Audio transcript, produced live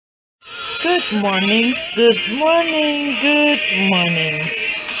Good morning, good morning, good morning.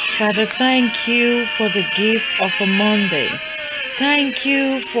 Father, thank you for the gift of a Monday. Thank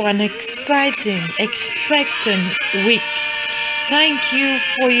you for an exciting, expectant week. Thank you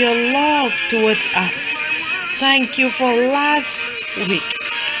for your love towards us. Thank you for last week.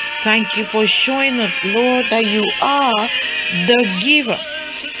 Thank you for showing us, Lord, that you are the giver.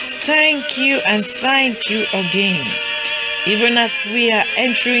 Thank you and thank you again. Even as we are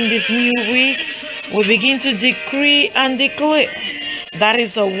entering this new week, we begin to decree and declare that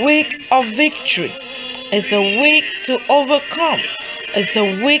it's a week of victory. It's a week to overcome. It's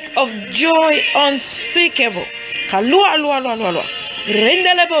a week of joy unspeakable.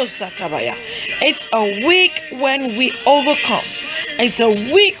 It's a week when we overcome. It's a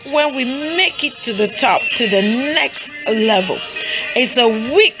week when we make it to the top, to the next level. It's a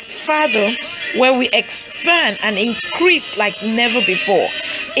week, Father, where we expand and increase like never before.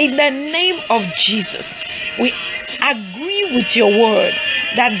 In the name of Jesus, we agree with your word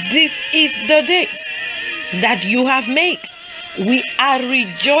that this is the day that you have made. We are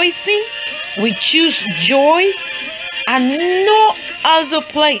rejoicing. We choose joy and no other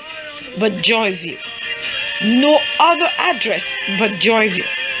place but Joyview. No other address but Joyview.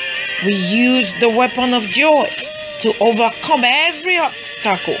 We use the weapon of joy to overcome every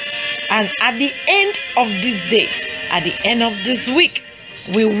obstacle. And at the end of this day, at the end of this week,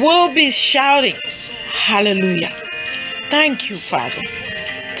 we will be shouting, hallelujah. Thank you, Father.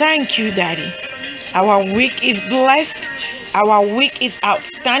 Thank you, Daddy. Our week is blessed. Our week is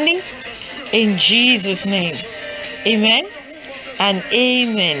outstanding. In Jesus' name, amen and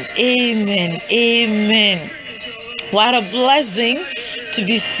amen, amen, amen. What a blessing to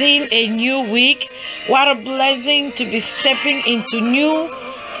be seeing a new week. What a blessing to be stepping into new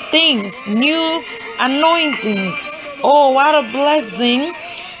things, new anointings. Oh, what a blessing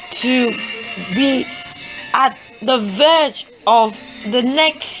to be at the verge of the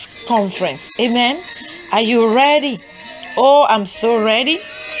next conference. Amen. Are you ready? Oh, I'm so ready.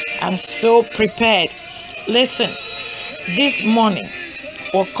 I'm so prepared. Listen, this morning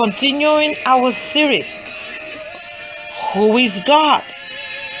we're continuing our series. Who is God?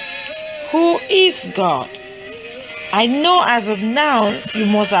 Who is God? I know as of now, you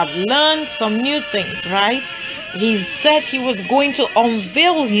must have learned some new things, right? He said he was going to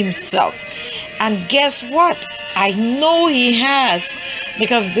unveil himself. And guess what? I know he has,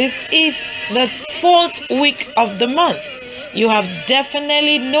 because this is the 4th week of the month. You have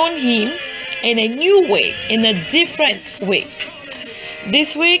definitely known him in a new way, in a different way.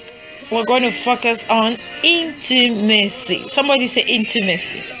 This week, we're going to focus on intimacy. Somebody say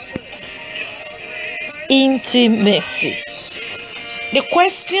intimacy. Intimacy. The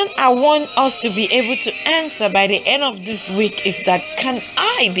question I want us to be able to answer by the end of this week is that, can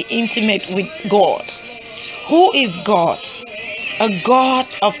I be intimate with God? Who is God? A God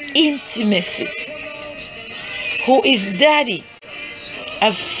of intimacy. Who is Daddy?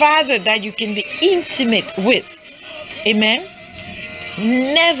 A Father that you can be intimate with. Amen.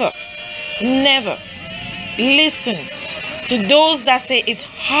 Never listen to those that say it's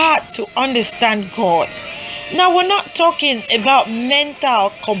hard to understand God. Now, we're not talking about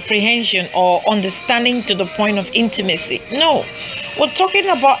mental comprehension or understanding to the point of intimacy. No, we're talking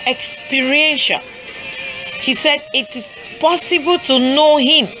about experiential. He said it is possible to know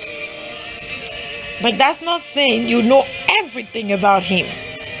him, but that's not saying you know everything about him,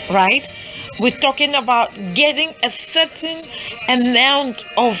 right? We're talking about getting a certain amount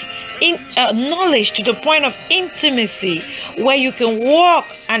of knowledge to the point of intimacy where you can walk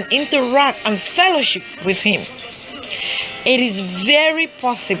and interact and fellowship with him. It is very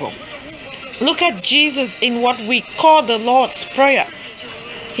possible. Look at Jesus in what we call the Lord's Prayer.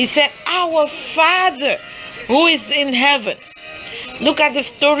 He said, our Father who is in heaven. Look at the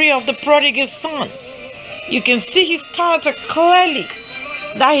story of the prodigal son. You can see his character clearly,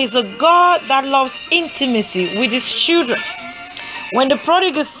 that he's a God that loves intimacy with his children. When the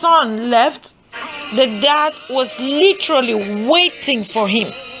prodigal son left, the dad was literally waiting for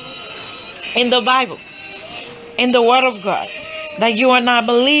him. In the Bible, in the Word of God, that you and I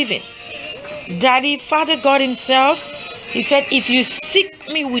believe in. Daddy, Father God himself, he said, if you seek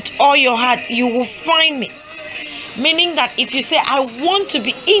me with all your heart, you will find me. Meaning that if you say, I want to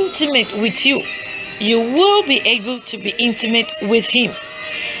be intimate with you, you will be able to be intimate with him.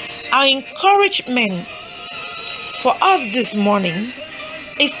 Our encouragement for us this morning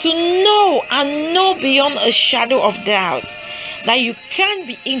is to know and know beyond a shadow of doubt that you can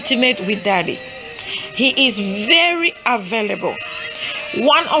be intimate with Daddy. He is very available.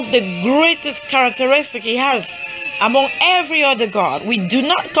 One of the greatest characteristics he has among every other God. We do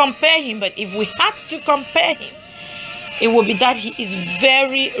not compare him, but if we had to compare him, it would be that he is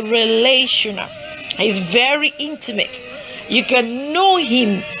very relational. He's very intimate. You can know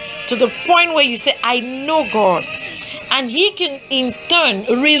him to the point where you say, I know God. And he can in turn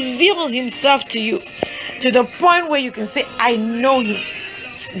reveal himself to you to the point where you can say, I know him.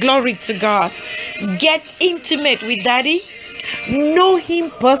 Glory to God. Get intimate with Daddy. Know him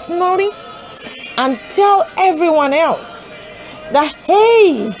personally. And tell everyone else that,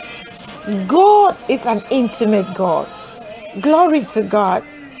 hey, God is an intimate God. Glory to God.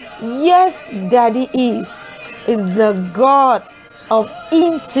 Yes, Daddy is the God of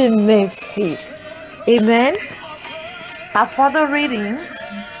intimacy. Amen. Our further reading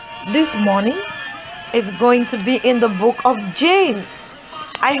this morning is going to be in the book of James.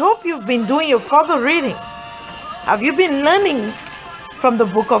 I hope you've been doing your further reading. Have you been learning from the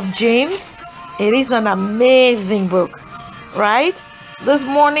book of James? It is an amazing book, right? This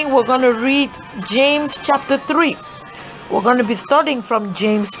morning we're going to read James chapter 3. We're going to be studying from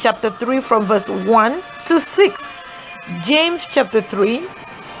James chapter 3 from verse 1 to 6. James chapter 3,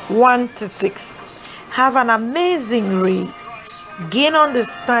 1 to 6. Have an amazing read. Gain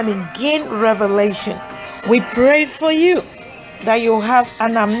understanding, gain revelation. We pray for you that you'll have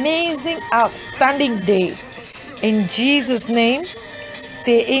an amazing, outstanding day. In Jesus' name,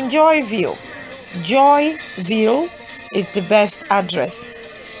 stay in Joyville. Joyville is the best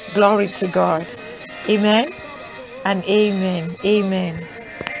address. Glory to God. Amen and amen. Amen.